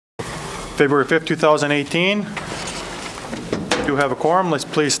February 5th, 2018. Do have a quorum. Let's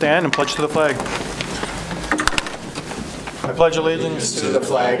please stand and pledge to the flag. I pledge allegiance to the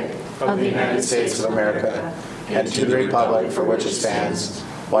flag of the United States of America and to the republic for which it stands,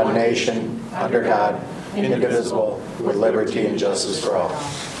 one nation, under God, indivisible, with liberty and justice for all.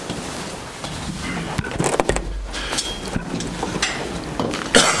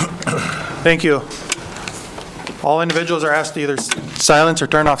 Thank you. All individuals are asked to either silence or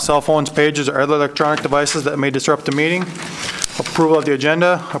turn off cell phones, pages, or other electronic devices that may disrupt the meeting. Approval of the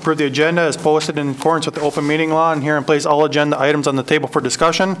agenda. Approve the agenda as posted in accordance with the open meeting law, and here and place all agenda items on the table for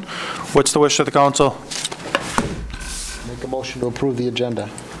discussion. What's the wish of the council? Make a motion to approve the agenda.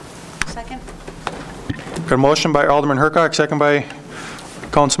 Second. Got a motion by Alderman Hercock, second by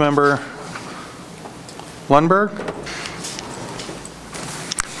Councilmember Lundberg.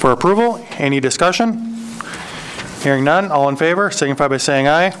 For approval, any discussion? Hearing none, all in favor, signify by saying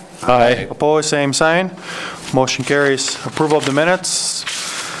aye. Aye. Opposed, same sign. Motion carries. Approval of the minutes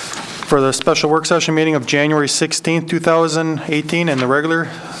for the special work session meeting of January 16th, 2018, and the regular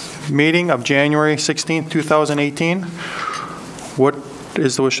meeting of January 16th, 2018. What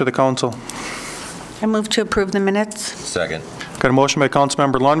is the wish of the council? I move to approve the minutes. Second. Got a motion by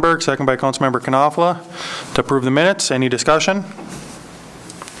Councilmember Lundberg, second by Councilmember Knopfler to approve the minutes. Any discussion?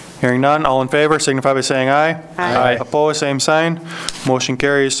 Hearing none, all in favor, signify by saying aye. Aye. Opposed, same sign. Motion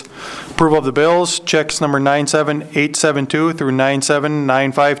carries. Approval of the bills, checks number 97872 through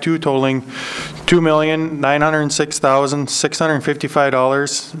 97952 totaling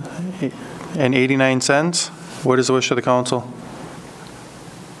 $2,906,655.89. What is the wish of the council?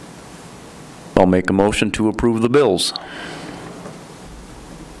 I'll make a motion to approve the bills.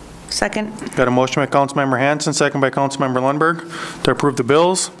 Second. Got a motion by Councilmember Hanson, second by Councilmember Lundberg to approve the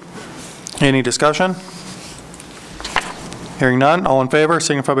bills. Any discussion? Hearing none, all in favor,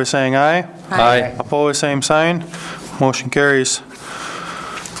 signify by saying aye. Aye. Opposed, same sign. Motion carries.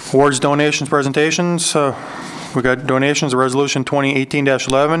 Awards, donations, presentations. We got donations, Resolution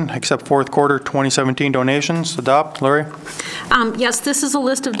 2018-11, accept fourth quarter 2017 donations. Adopt. Lori? Yes, this is a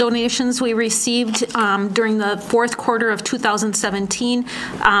list of donations we received during the fourth quarter of 2017.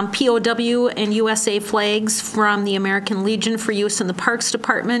 POW and USA flags from the American Legion for use in the Parks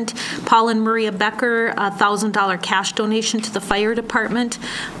Department. Paul and Maria Becker, a $1,000 cash donation to the Fire Department.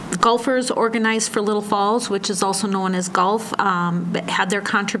 Golfers Organized for Little Falls, which is also known as Golf, had their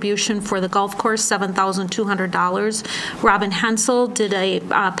contribution for the golf course, $7,200. Robin Hensel did a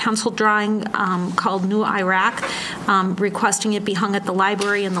pencil drawing called New Iraq, requesting it be hung at the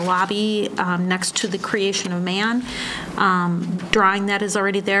library in the lobby next to the Creation of Man. Drawing that is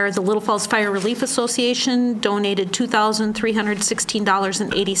already there. The Little Falls Fire Relief Association donated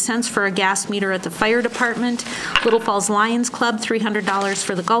 $2,316.80 for a gas meter at the fire department. Little Falls Lions Club, $300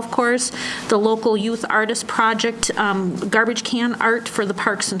 for the golf course. The local Youth Artist Project, garbage can art for the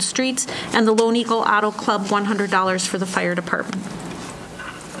parks and streets. And the Lone Eagle Auto Club, $100 for the fire department.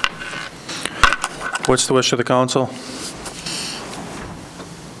 What's the wish of the council?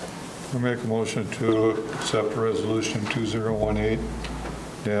 I make a motion to accept Resolution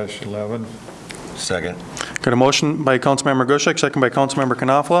 2018-11. Second. Got a motion by Councilmember Gushek, second by Councilmember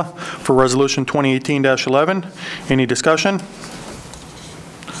Knopfler for Resolution 2018-11. Any discussion?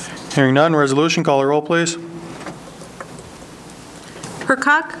 Hearing none, resolution, call the roll, please.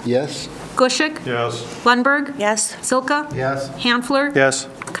 Hercock? Yes. Gushek? Yes. Lundberg? Yes. Silka? Yes. Hanfler? Yes.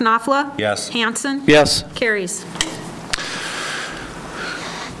 Knopfler? Yes. Hanson? Yes. Carries.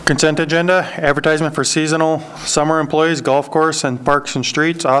 Consent agenda, advertisement for seasonal summer employees, golf course and parks and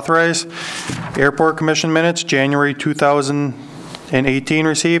streets, authorized. Airport Commission minutes, January 2018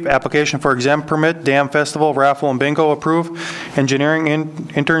 received. Application for exempt permit, Dam Festival, raffle and bingo, approve. Engineering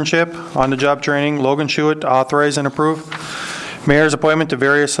internship, on-the-job training, Logan Schuett, authorize and approve. Mayor's appointment to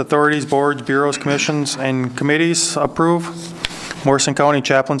various authorities, boards, bureaus, commissions, and committees, approve. Morrison County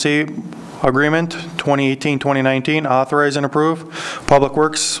Chaplaincy Agreement 2018-2019, authorize and approve. Public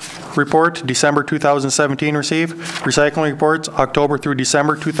Works Report, December 2017 receive. Recycling reports, October through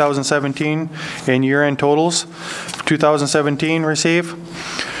December 2017, and year-end totals 2017 receive.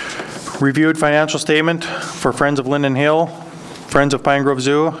 Reviewed financial statement for Friends of Linden Hill, Friends of Pine Grove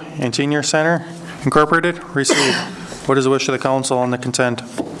Zoo, and Senior Center Incorporated, receive. What is the wish of the council on the consent?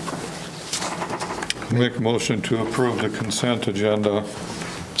 Make a motion to approve the consent agenda.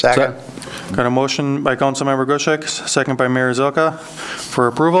 Second. Got a motion by Councilmember Gushek, second by Mayor Zilka for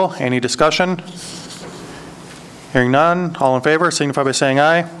approval. Any discussion? Hearing none, all in favor signify by saying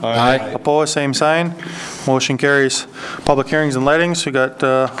aye. Aye. Opposed, same sign. Motion carries. Public hearings and lettings. We got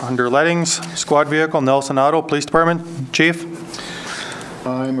under lettings, squad vehicle, Nelson Auto, Police Department. Chief?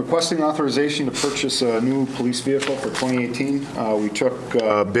 I'm requesting authorization to purchase a new police vehicle for 2018. We took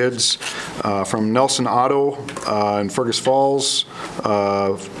bids from Nelson Auto in Fergus Falls,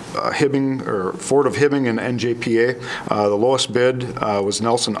 Hibbing, or Ford of Hibbing and NJPA. The lowest bid was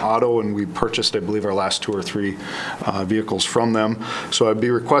Nelson Auto, and we purchased, I believe, our last 2 or 3 vehicles from them. So I'd be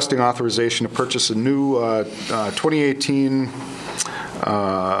requesting authorization to purchase a new 2018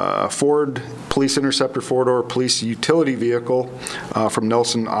 Ford Police Interceptor 4-door police utility vehicle from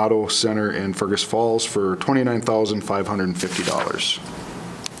Nelson Auto Center in Fergus Falls for $29,550.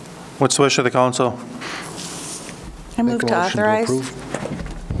 What's the wish of the council? I move to authorize.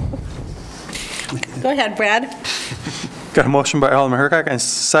 Go ahead, Brad. Got a motion by Alderman Hercog, and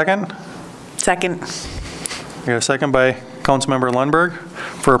second? Second. We got a second by Councilmember Lundberg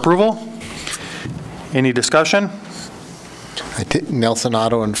for approval. Any discussion? Nelson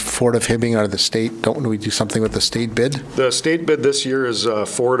Auto and Ford of Hibbing are the state. Don't we do something with the state bid? The state bid this year is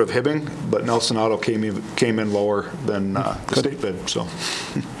Ford of Hibbing, but Nelson Auto came in lower than the state bid. So,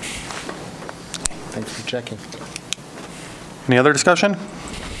 Thanks for checking. Any other discussion?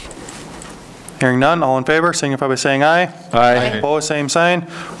 Hearing none, all in favor, signify by saying aye. Aye. Opposed, same sign.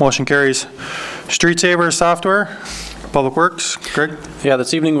 Motion carries. Street Savers Software, Public Works, Greg? Yeah,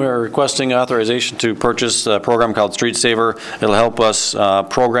 this evening we are requesting authorization to purchase a program called Street Saver. It'll help us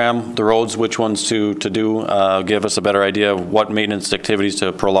program the roads, which ones to do, give us a better idea of what maintenance activities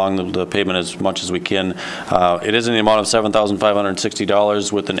to prolong the pavement as much as we can. It is in the amount of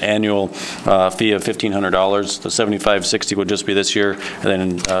 $7,560 with an annual fee of $1,500. The $7,560 would just be this year, and then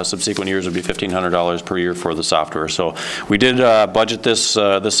in subsequent years would be $1,500 per year for the software. So we did budget this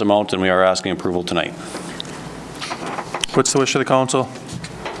amount, and we are asking approval tonight. What's the wish of the council?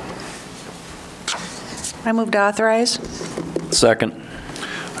 I move to authorize. Second.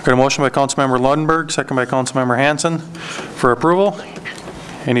 Got a motion by Councilmember Lundberg, second by Councilmember Hanson for approval.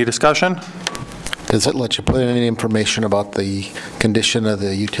 Any discussion? Does it let you put in any information about the condition of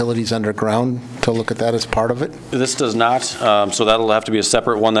the utilities underground to look at that as part of it? This does not, so that'll have to be a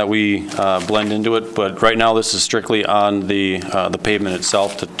separate one that we blend into it. But right now, this is strictly on the pavement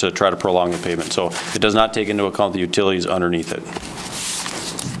itself to try to prolong the pavement. So it does not take into account the utilities underneath it.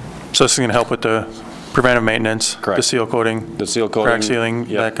 So this is going to help with the preventive maintenance? Correct. The seal coating? The seal coating. Crack sealing,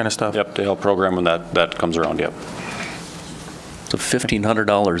 Yep. that kind of stuff? Yep, to help program when that comes around, yep. So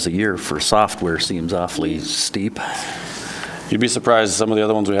 $1,500 a year for software seems awfully steep. You'd be surprised, some of the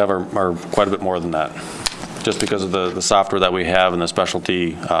other ones we have are quite a bit more than that, just because of the software that we have and the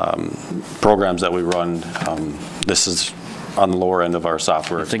specialty programs that we run. This is on the lower end of our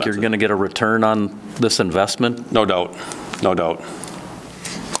software. I think you're going to get a return on this investment? No doubt, no doubt.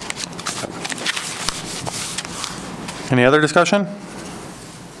 Any other discussion?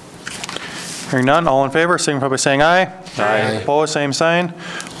 Hearing none, all in favor, signify by saying aye. Aye. Opposed, same sign.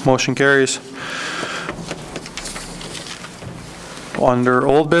 Motion carries. Under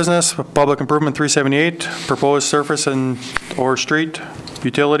old business, Public Improvement 378, proposed surface and or street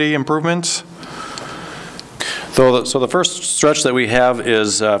utility improvements. So the first stretch that we have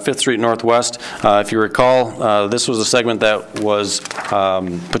is 5th Street Northwest. If you recall, this was a segment that was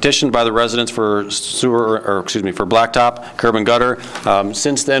petitioned by the residents for for blacktop, curb and gutter.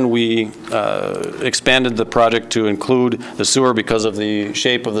 Since then, we expanded the project to include the sewer because of the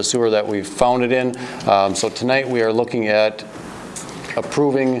shape of the sewer that we found it in. So tonight we are looking at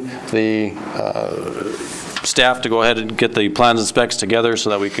approving the staff to go ahead and get the plans and specs together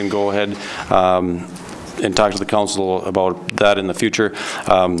so that we can go ahead and talk to the council about that in the future.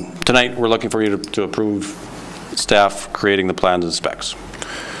 Tonight, we're looking for you to approve staff creating the plans and specs.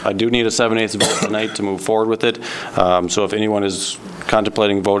 I do need a 7/8 vote tonight to move forward with it. So if anyone is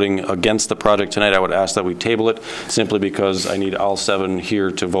contemplating voting against the project tonight, I would ask that we table it simply because I need all 7 here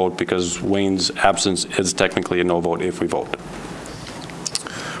to vote because Wayne's absence is technically a no vote if we vote.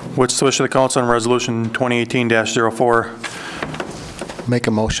 What's the wish of the council on Resolution 2018-04? Make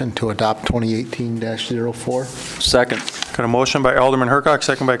a motion to adopt 2018-04. Second. Got a motion by Alderman Hercog,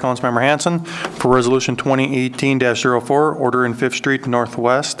 second by Councilmember Hanson for Resolution 2018-04, order in 5th Street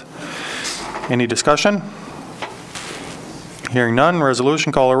Northwest. Any discussion? Hearing none,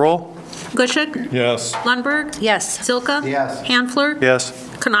 resolution, call a roll. Gushik? Yes. Lundberg? Yes. Silka? Yes. Hanfler? Yes.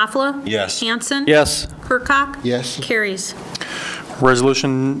 Knopfler? Yes. Hanson? Yes. Hercog? Yes. Carries.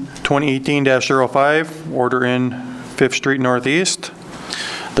 Resolution 2018-05, order in 5th Street Northeast.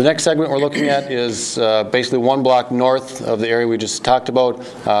 The next segment we're looking at is basically one block north of the area we just talked about.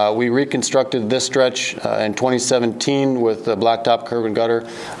 We reconstructed this stretch in 2017 with the blacktop curb and gutter.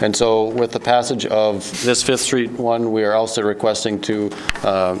 And so with the passage of this 5th Street one, we are also requesting to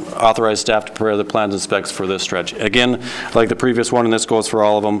authorize staff to prepare the plans and specs for this stretch. Again, like the previous one, and this goes for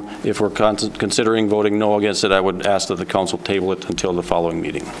all of them, if we're considering voting no against it, I would ask that the council table it until the following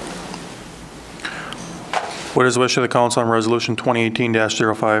meeting. What is the wish of the council on Resolution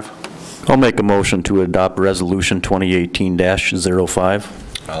 2018-05? I'll make a motion to adopt Resolution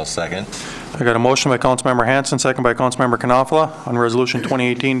 2018-05. I'll second. I got a motion by Councilmember Hanson, second by Councilmember Knopfler on Resolution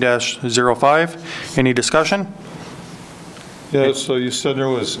 2018-05. Any discussion? Yeah, so you said there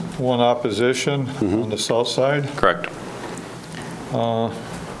was one opposition on the south side? Correct. And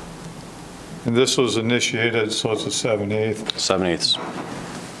this was initiated, so it's a 7/8. 7/8.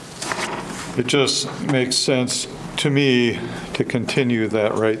 It just makes sense to me to continue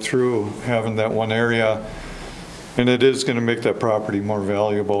that right through, having that one area. And it is going to make that property more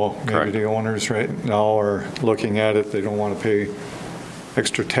valuable. Correct. Maybe the owners right now are looking at it, they don't want to pay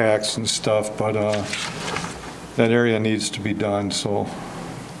extra tax and stuff, but that area needs to be done, so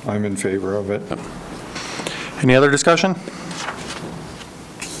I'm in favor of it. Any other discussion?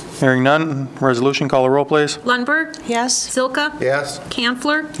 Hearing none, resolution, call the roll, please. Lundberg. Yes. Zilka. Yes.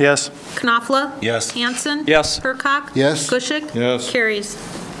 Canfler. Yes. Knopfler. Yes. Hanson. Yes. Hurkak. Yes. Gushik. Yes. Carries.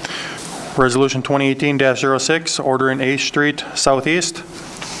 Resolution 2018-06, ordering 8th Street Southeast.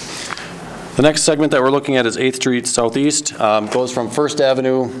 The next segment that we're looking at is 8th Street Southeast. Goes from 1st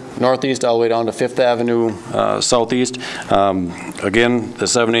Avenue Northeast all the way down to 5th Avenue Southeast. Again, the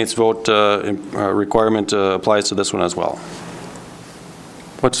 7/8 vote requirement applies to this one as well.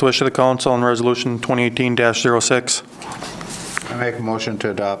 What's the wish of the council on Resolution 2018-06? I make a motion to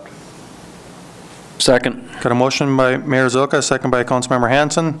adopt. Second. Got a motion by Mayor Zilka, second by Councilmember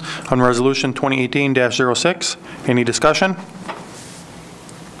Hanson on Resolution 2018-06. Any discussion?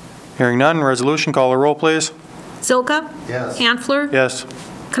 Hearing none, resolution, call the roll, please. Zilka. Yes. Canfler. Yes.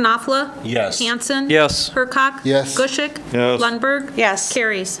 Knopfler. Yes. Hanson. Yes. Hurkak. Yes. Gushik. Yes. Lundberg. Yes.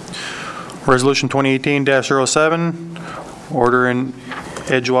 Carries. Resolution 2018-07, ordering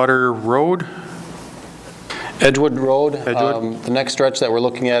Edgewater Road. Edgewood Road. Edgewood. The next stretch that we're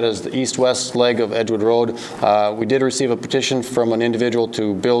looking at is the east-west leg of Edgewood Road. We did receive a petition from an individual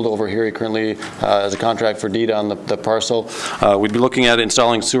to build over here. He currently has a contract for deed on the parcel. We'd be looking at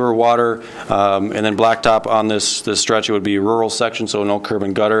installing sewer, water, and then blacktop on this stretch. It would be a rural section, so no curb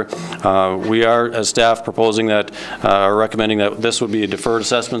and gutter. We are, as staff, proposing that, or recommending that this would be a deferred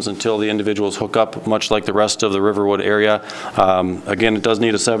assessments until the individuals hook up, much like the rest of the Riverwood area. Again, it does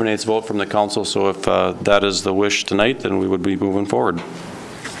need a 7/8 vote from the council, so if that is the wish tonight, then we would be moving forward.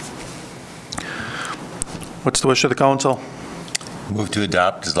 What's the wish of the council? Move to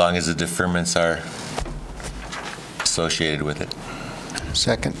adopt as long as the deferments are associated with it.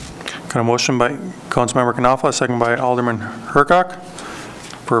 Second. Got a motion by Councilmember Knopfler, second by Alderman Hurkak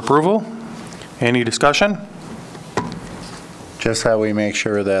for approval. Any discussion? Just how we make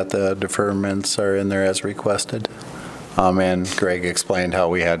sure that the deferments are in there as requested. And Greg explained how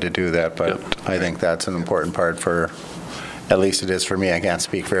we had to do that, but I think that's an important part for, at least it is for me. I can't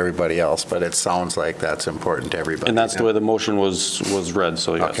speak for everybody else, but it sounds like that's important to everybody. And that's the way the motion was read,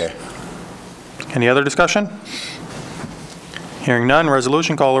 so yes. Okay. Any other discussion? Hearing none,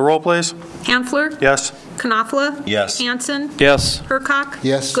 resolution, call the roll, please. Canfler. Yes. Knopfler. Yes. Hanson. Yes. Hurkak.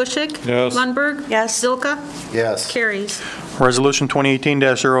 Yes. Gushik. Yes. Lundberg. Yes. Zilka. Yes. Carries. Resolution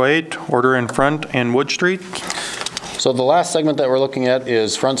 2018-08, order in Front and Wood Street. So the last segment that we're looking at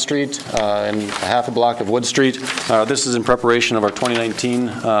is Front Street and half a block of Wood Street. This is in preparation of our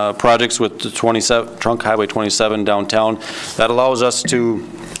 2019 projects with the Trunk Highway 27 downtown. That allows us to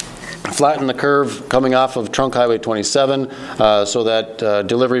flatten the curve coming off of Trunk Highway 27 so that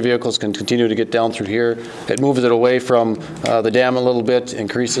delivery vehicles can continue to get down through here. It moves it away from the dam a little bit,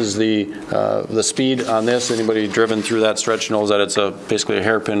 increases the speed on this. Anybody driven through that stretch knows that it's basically a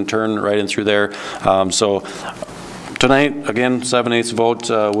hairpin turn right in through there. So tonight, again, 7/8 vote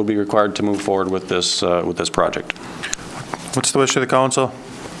would be required to move forward with this project. What's the wish of the council?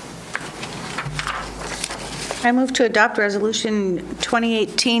 I move to adopt Resolution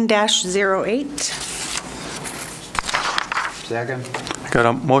 2018-08. Second. Got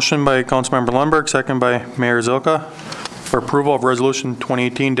a motion by Councilmember Lundberg, second by Mayor Zilka for approval of Resolution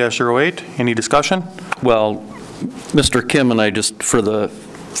 2018-08. Any discussion? Well, Mr. Kim and I, just for the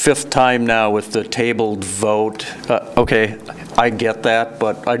 5th time now with the tabled vote, okay, I get that,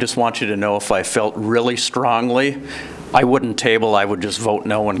 but I just want you to know if I felt really strongly, I wouldn't table, I would just vote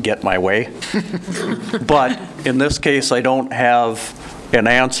no and get my way. But in this case, I don't have an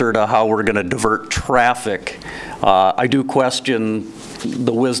answer to how we're going to divert traffic. I do question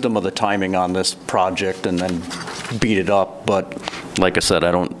the wisdom of the timing on this project and then beat it up, but like I said,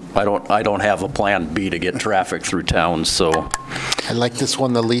 I don't have a plan B to get traffic through town, so. I like this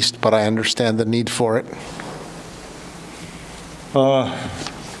one the least, but I understand the need for it.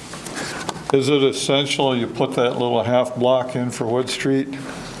 Is it essential you put that little half block in for Wood Street?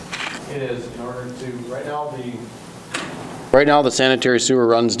 It is, in order to, right now the sanitary sewer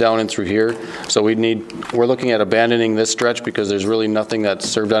runs down in through here, so we're looking at abandoning this stretch because there's really nothing that's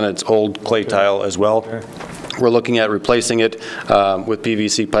served on its old clay tile as well. Okay. We're looking at replacing it with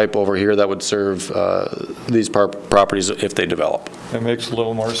PVC pipe over here that would serve these properties if they develop. That makes a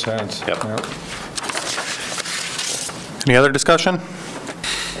little more sense. Yep. Yeah. Any other discussion?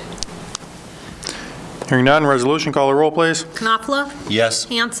 Hearing none, resolution, call the roll, please. Knopfler. Yes.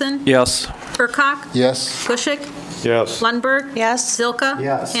 Hanson. Yes. Turcock. Yes. Kuschig. Yes. Lundberg. Yes. Zilka.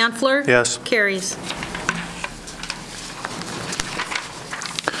 Yes. Hanfler. Yes. Carries.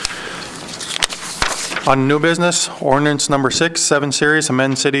 On new business, ordinance number 6, 7 series,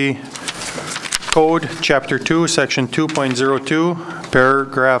 amend city code, chapter 2, section 2.02,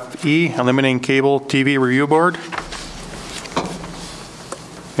 paragraph E, eliminating cable TV review board.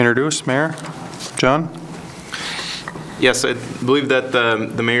 Introduce, Mayor. John? Yes, I believe that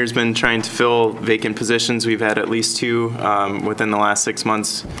the mayor's been trying to fill vacant positions. We've had at least 2 within the last 6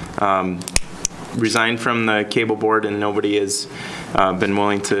 months resigned from the cable board, and nobody has been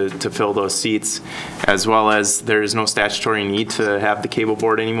willing to fill those seats, as well as there is no statutory need to have the cable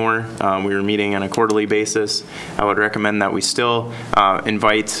board anymore. We were meeting on a quarterly basis. I would recommend that we still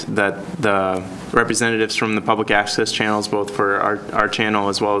invite the representatives from the public access channels, both for our channel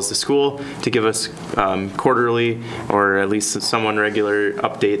as well as the school, to give us quarterly or at least somewhat regular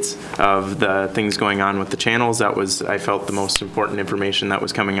updates of the things going on with the channels. That was, I felt, the most important information that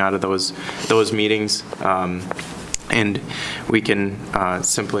was coming out of those meetings. And we can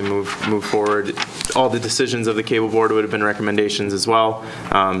simply move forward. All the decisions of the cable board would have been recommendations as well.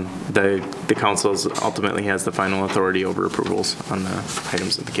 The council ultimately has the final authority over approvals on the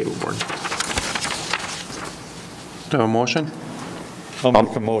items of the cable board. Do I have a motion? I'll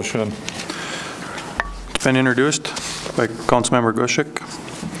make a motion. It's been introduced by Councilmember Gushik.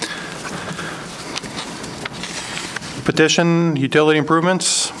 Petition, utility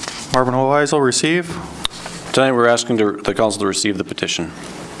improvements, Marvin Hoheisel, receive. Tonight, we're asking the council to receive the petition.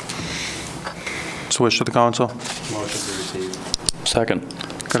 It's the wish of the council. Motion to receive. Second.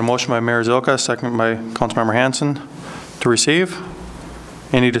 Got a motion by Mayor Zilka, second by Councilmember Hanson to receive.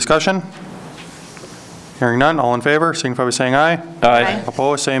 Any discussion? Hearing none, all in favor, signify by saying aye. Aye.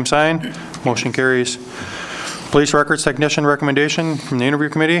 Opposed, same sign. Motion carries. Police records technician recommendation from the interview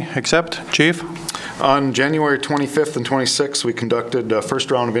committee. Accept. Chief? On January 25th and 26th, we conducted a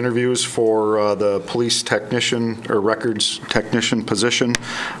first round of interviews for the police technician or records technician position.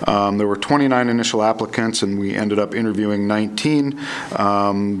 There were 29 initial applicants, and we ended up interviewing 19.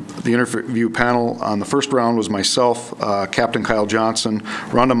 The interview panel on the first round was myself, Captain Kyle Johnson,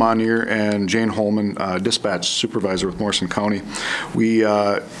 Rhonda Monier, and Jane Holman, dispatch supervisor with Morrison County. We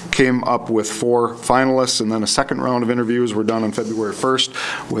came up with 4 finalists, and then a second round of interviews were done on February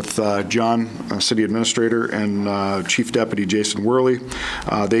 1st with John, City Administrator, and Chief Deputy Jason Worley.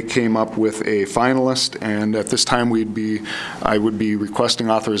 They came up with a finalist, and at this time I would be requesting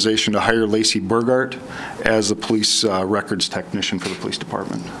authorization to hire Lacey Burgart as the police records technician for the police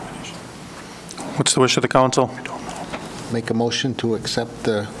department. What's the wish of the council? Make a motion to accept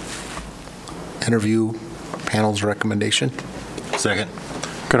the interview panel's recommendation. Second.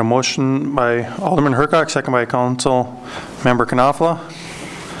 Got a motion by Alderman Hercock, second by Council Member Knopfler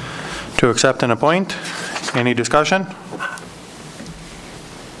to accept and appoint. Any discussion?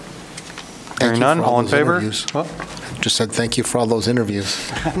 Hearing none, all in favor? Oh. Just said thank you for all those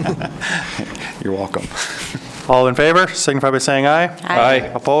interviews. You're welcome. All in favor, signify by saying aye.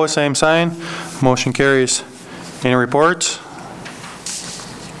 Aye. Opposed, same sign. Motion carries. Any reports?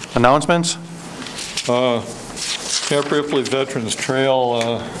 Announcements? Camp Ripley Veterans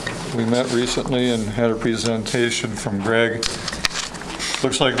Trail, we met recently and had a presentation from Greg.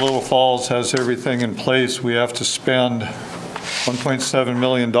 Looks like Little Falls has everything in place. We have to spend $1.7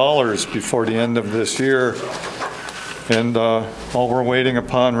 million before the end of this year. And all we're waiting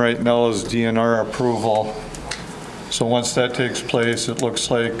upon right now is DNR approval. So once that takes place, it looks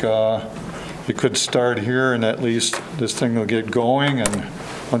like it could start here, and at least this thing will get going. And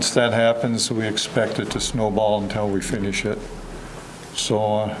once that happens, we expect it to snowball until we finish it.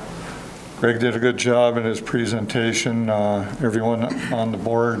 So Greg did a good job in his presentation. Everyone on the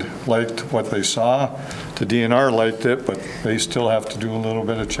board liked what they saw. The DNR liked it, but they still have to do a little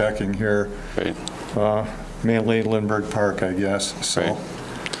bit of checking here. Right. Mainly Lindbergh Park, I guess. So. Right.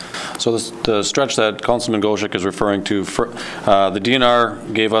 So the stretch that Councilman Goshek is referring to, the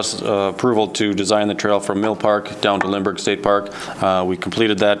DNR gave us approval to design the trail from Mill Park down to Lindbergh State Park. We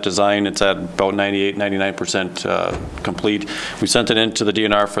completed that design. It's at about 98, 99% complete. We sent it in to the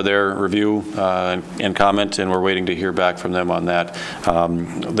DNR for their review and comment, and we're waiting to hear back from them on that.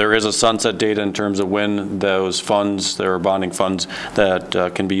 There is a sunset date in terms of when those funds, there are bonding funds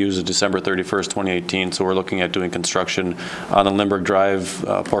that can be used at December 31st, 2018. So we're looking at doing construction on the Lindbergh Drive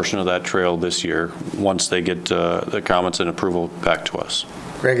portion of that trail this year once they get the comments and approval back to us.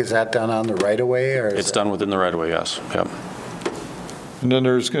 Greg, is that done on the right-of-way? Or it's done within the right-of-way, yes. Yep. And then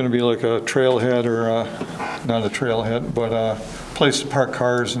there's going to be like a trailhead or not a trailhead, but a place to park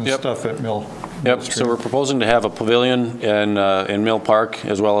cars and stuff at Mill. Yep, so we're proposing to have a pavilion in Mill Park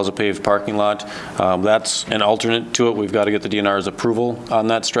as well as a paved parking lot. That's an alternate to it. We've got to get the DNR's approval on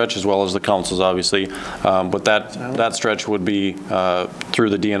that stretch as well as the council's, obviously. But that stretch would be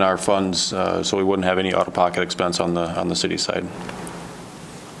through the DNR funds, so we wouldn't have any out-of-pocket expense on the city side.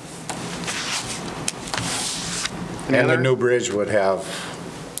 And the new bridge would have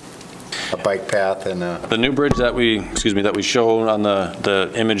a bike path and a... The new bridge that we show on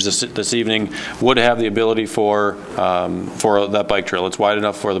the image this evening would have the ability for that bike trail. It's wide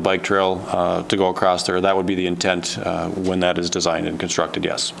enough for the bike trail to go across there. That would be the intent when that is designed and constructed,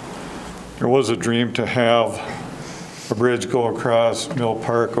 yes. There was a dream to have a bridge go across Mill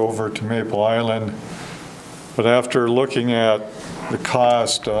Park over to Maple Island, but after looking at the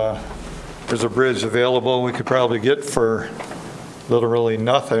cost, there's a bridge available we could probably get for literally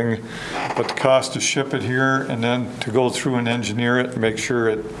nothing, but the cost to ship it here and then to go through and engineer it and make sure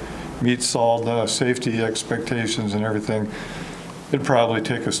it meets all the safety expectations and everything, it'd probably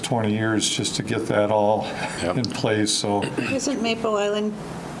take us 20 years just to get that all in place. So Isn't Maple Island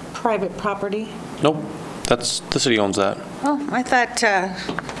private property? Nope, that's the city owns that. Oh, I thought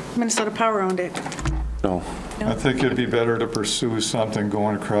Minnesota Power owned it. No. I think it'd be better to pursue something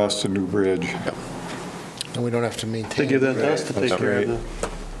going across the new bridge. Yep. And we don't have to maintain it. They give that to us to take care of it.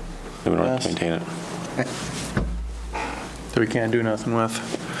 We don't have to maintain it. That we can't do nothing with.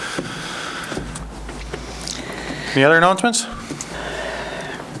 Any other announcements?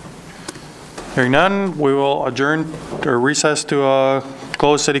 Hearing none, we will adjourn or recess to a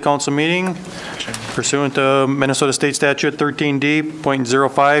closed city council meeting pursuant to Minnesota State Statute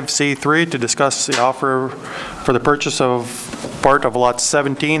 13D.05C3 to discuss the offer for the purchase of part of lots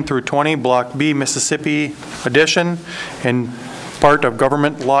 17 through 20, Block B, Mississippi Addition, and part of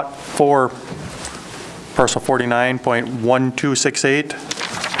Government Lot 4, Parcel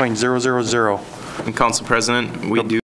 49.1268.000. And Council President, we do